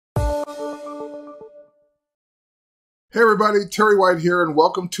Hey everybody, Terry White here, and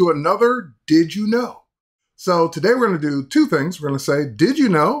welcome to another Did You Know? So today we're going to do two things. We're going to say, did you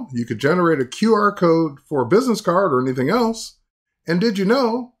know you could generate a QR code for a business card or anything else? And did you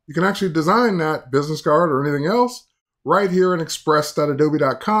know you can actually design that business card or anything else right here in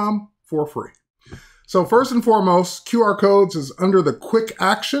express.adobe.com for free. So first and foremost, QR codes is under the quick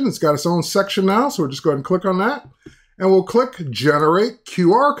action. It's got its own section now, so we'll just go ahead and click on that. And we'll click Generate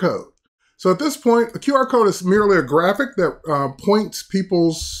QR Code. So at this point, a QR code is merely a graphic that points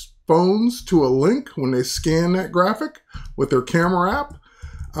people's phones to a link when they scan that graphic with their camera app.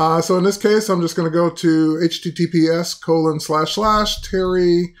 So in this case, I'm just going to go to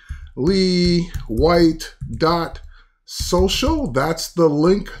https://terryleewhite.social. That's the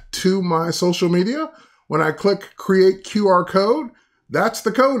link to my social media. When I click Create QR Code, that's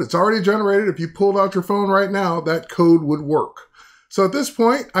the code. It's already generated. If you pulled out your phone right now, that code would work. So at this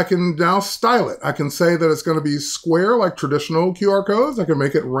point, I can now style it. I can say that it's going to be square like traditional QR codes. I can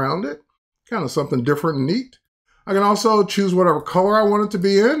make it rounded, kind of something different and neat. I can also choose whatever color I want it to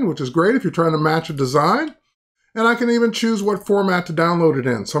be in, which is great if you're trying to match a design. And I can even choose what format to download it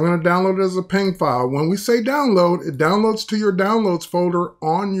in. So I'm going to download it as a PNG file. When we say download, it downloads to your downloads folder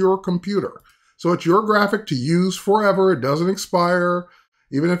on your computer. So it's your graphic to use forever. It doesn't expire.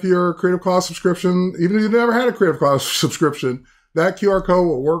 Even if you're a Creative Cloud subscription, even if you've never had a Creative Cloud subscription, that QR code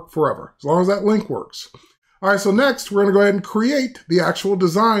will work forever, as long as that link works. All right, so next, we're going to go ahead and create the actual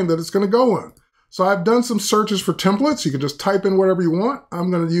design that it's going to go in. So I've done some searches for templates. You can just type in whatever you want.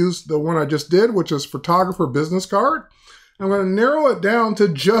 I'm going to use the one I just did, which is photographer business card. I'm going to narrow it down to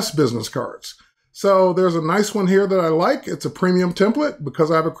just business cards. So there's a nice one here that I like. It's a premium template.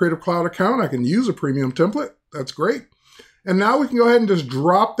 Because I have a Creative Cloud account, I can use a premium template. That's great. And now we can go ahead and just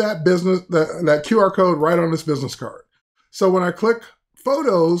drop that QR code right on this business card. So when I click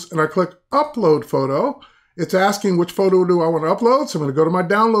Photos and I click Upload Photo, it's asking which photo do I want to upload. So I'm going to go to my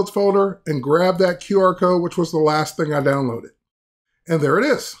Downloads folder and grab that QR code, which was the last thing I downloaded. And there it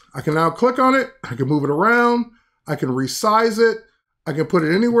is. I can now click on it. I can move it around. I can resize it. I can put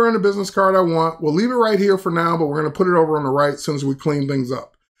it anywhere on the business card I want. We'll leave it right here for now, but we're going to put it over on the right as soon as we clean things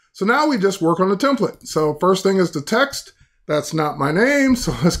up. So now we just work on the template. So first thing is the text. That's not my name.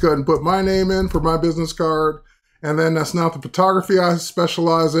 So let's go ahead and put my name in for my business card. And then that's not the photography I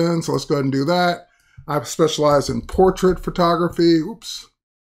specialize in, so let's go ahead and do that. I specialize in portrait photography. Oops.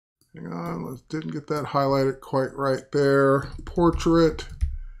 Hang on, didn't get that highlighted quite right there. Portrait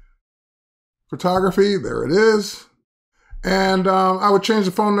photography, there it is. And I would change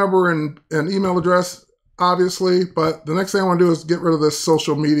the phone number and email address, obviously, but the next thing I want to do is get rid of this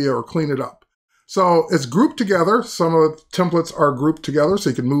social media or clean it up. So it's grouped together. Some of the templates are grouped together,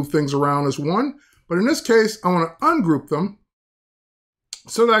 so you can move things around as one. But in this case, I want to ungroup them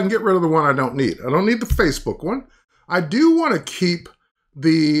so that I can get rid of the one I don't need. I don't need the Facebook one. I do want to keep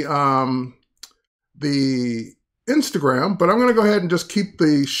the Instagram, but I'm going to go ahead and just keep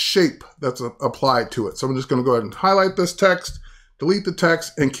the shape that's applied to it. So I'm just going to go ahead and highlight this text, delete the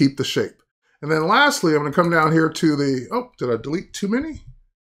text, and keep the shape. And then lastly, I'm going to come down here to the, oh, did I delete too many?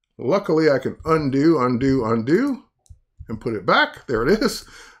 Luckily, I can undo, and put it back. There it is.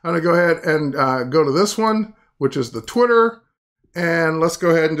 I'm going to go ahead and go to this one, which is the Twitter. And let's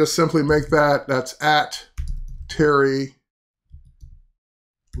go ahead and just simply make that's at Terry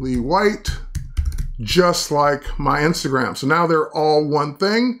Lee White, just like my Instagram. So now they're all one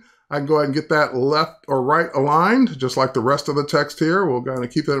thing. I can go ahead and get that left or right aligned, just like the rest of the text here. We'll go ahead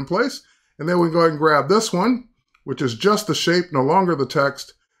and keep it in place. And then we can go ahead and grab this one, which is just the shape, no longer the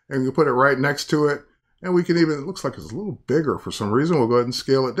text. And we can put it right next to it. And we can even, it looks like it's a little bigger for some reason. We'll go ahead and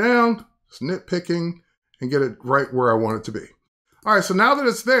scale it down, just nitpicking, and get it right where I want it to be. All right, so now that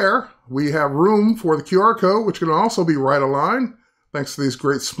it's there, we have room for the QR code, which can also be right aligned. Thanks to these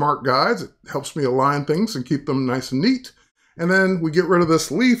great smart guides, it helps me align things and keep them nice and neat. And then we get rid of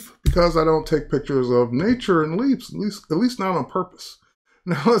this leaf because I don't take pictures of nature and leaves, at least not on purpose.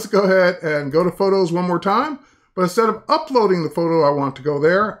 Now let's go ahead and go to photos one more time. But instead of uploading the photo I want to go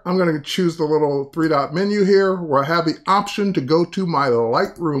there, I'm going to choose the little three-dot menu here where I have the option to go to my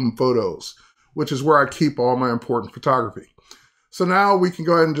Lightroom photos, which is where I keep all my important photography. So now we can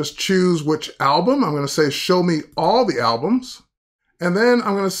go ahead and just choose which album. I'm going to say, show me all the albums. And then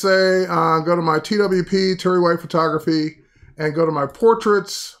I'm going to say, go to my TWP, Terry White Photography, and go to my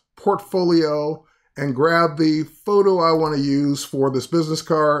portraits, portfolio, and grab the photo I want to use for this business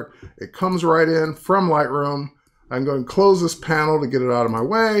card. It comes right in from Lightroom. I can go and close this panel to get it out of my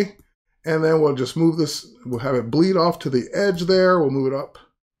way. And then we'll just move this, we'll have it bleed off to the edge there. We'll move it up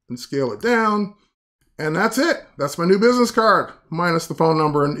and scale it down. And that's it. That's my new business card, minus the phone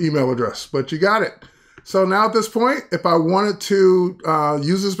number and email address. But you got it. So now at this point, if I wanted to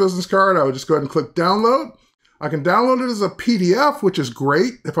use this business card, I would just go ahead and click download. I can download it as a PDF, which is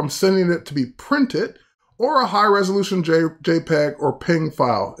great if I'm sending it to be printed, or a high-resolution JPEG or PNG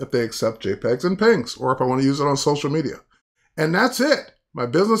file if they accept JPEGs and PNGs, or if I want to use it on social media. And that's it. My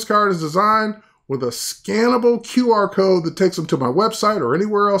business card is designed with a scannable QR code that takes them to my website or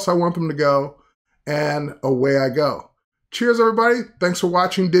anywhere else I want them to go, and away I go. Cheers, everybody. Thanks for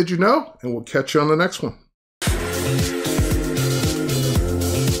watching Did You Know? And we'll catch you on the next one.